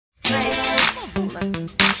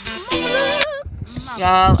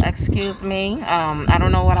Y'all, excuse me. I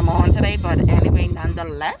don't know what I'm on today, but anyway,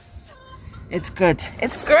 nonetheless, it's good.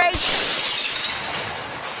 It's great.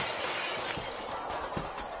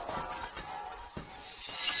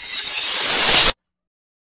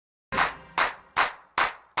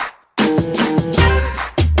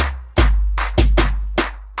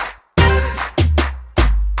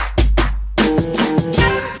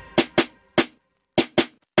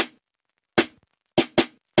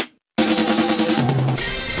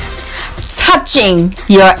 Touching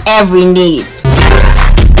your every need.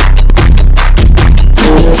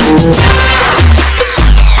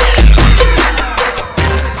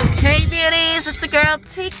 Hey beauties, it's the girl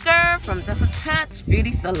Tika from Just a Touch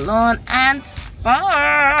Beauty Salon and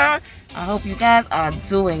Spa. I hope you guys are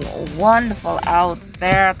doing wonderful out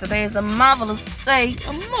there. Today is a marvelous day.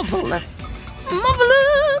 A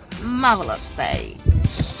marvelous day.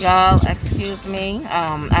 Y'all, excuse me.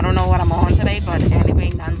 I don't know what I'm on today, but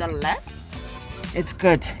anyway, nonetheless, it's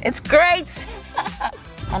good. It's great.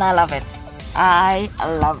 And I love it. I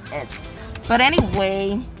love it. But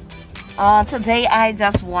anyway, today I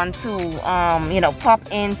just want to, pop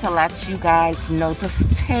in to let you guys know to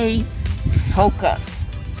stay focused.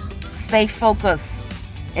 Stay focused.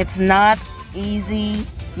 It's not easy,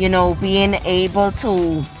 being able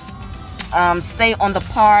to stay on the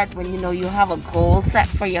part when you have a goal set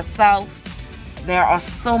for yourself. There are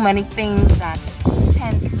so many things that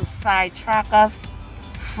tends to sidetrack us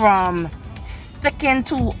from sticking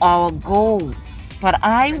to our goal, but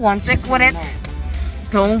I want to stick with it.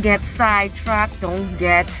 Don't get sidetracked. Don't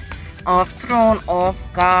get thrown off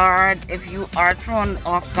guard. If you are thrown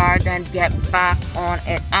off guard, then get back on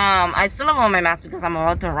it. I still have on my mask because I'm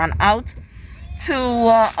about to run out to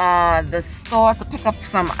the store to pick up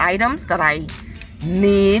some items that I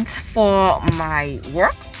need for my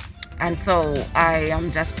work, and so I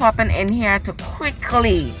am just popping in here to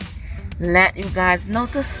quickly let you guys know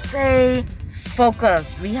to stay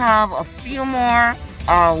focused. We have a few more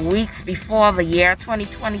weeks before the year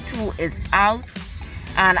 2022 is out,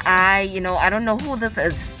 and I don't know who this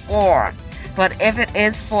is for, but if it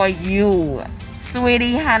is for you,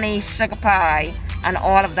 sweetie, honey, sugar pie, and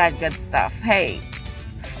all of that good stuff, hey,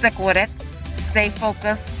 stick with it. Stay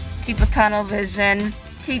focused. Keep a tunnel vision.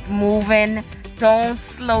 Keep moving. Don't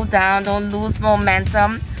slow down. Don't lose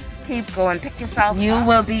momentum. Keep going. Pick yourself up. You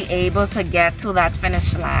will be able to get to that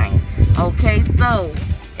finish line. Okay, so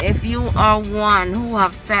if you are one who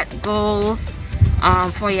have set goals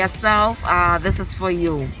for yourself, this is for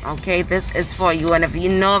you. Okay, this is for you. And if you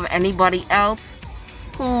know of anybody else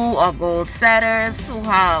who are goal setters, who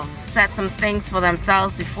have set some things for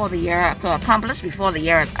themselves before the year to accomplish before the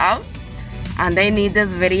year is out, and they need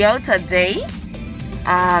this video today,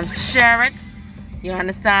 share it. You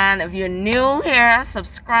understand? If you're new here,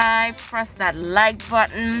 subscribe, press that like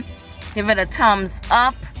button, give it a thumbs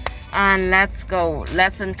up, and let's go.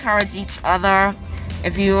 Let's encourage each other.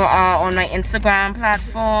 If you are on my Instagram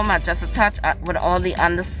platform at Just a Touch with all the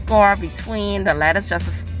underscore between the letters, Just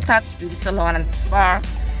a Touch Beauty Salon and Spa,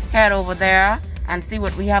 head over there and see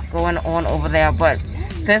what we have going on over there. But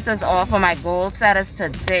this is all for my goal setters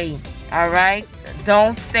today. All right,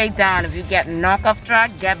 don't stay down. If you get knocked off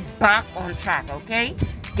track, get back on track. Okay,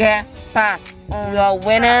 get back on. You're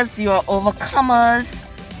winners, you're overcomers,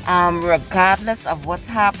 regardless of what's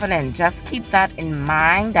happening. Just keep that in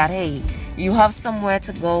mind, that hey, you have somewhere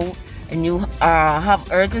to go, and you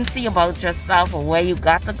have urgency about yourself or where you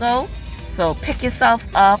got to go. So pick yourself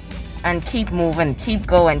up and keep moving, keep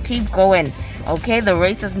going, keep going. Okay, the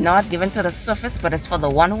race is not given to the swiftest, but it's for the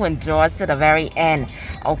one who endures to the very end.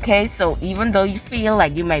 Okay, so even though you feel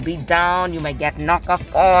like you may be down, you may get knocked off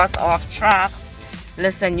course, off track,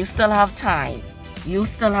 listen, you still have time. You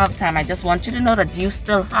still have time. I just want you to know that you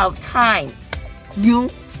still have time. You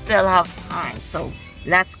still have time. So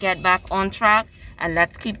let's get back on track and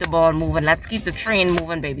let's keep the ball moving. Let's keep the train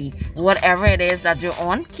moving, baby. Whatever it is that you're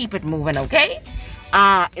on, keep it moving, okay?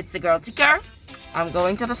 It's the girl Tika. I'm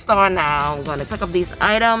going to the store now. I'm going to pick up these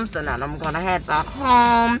items, and then I'm going to head back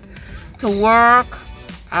home to work.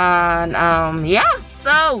 And yeah,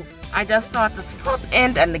 so I just thought to pop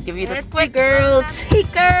in and to give you this quick girl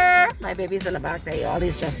Tika. My baby's in the back there, y'all.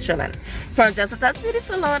 He's just chilling. From Just a Touch Beauty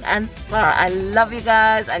Salon and Spa. I love you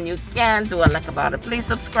guys, and you can do a like about it. Please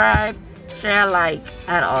subscribe, share, like,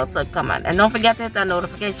 and also comment. And don't forget to hit that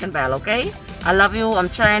notification bell, okay? I love you. I'm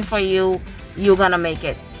cheering for you. You're gonna make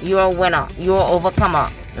it. You're a winner. You're an overcomer.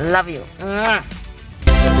 Love you. Mwah.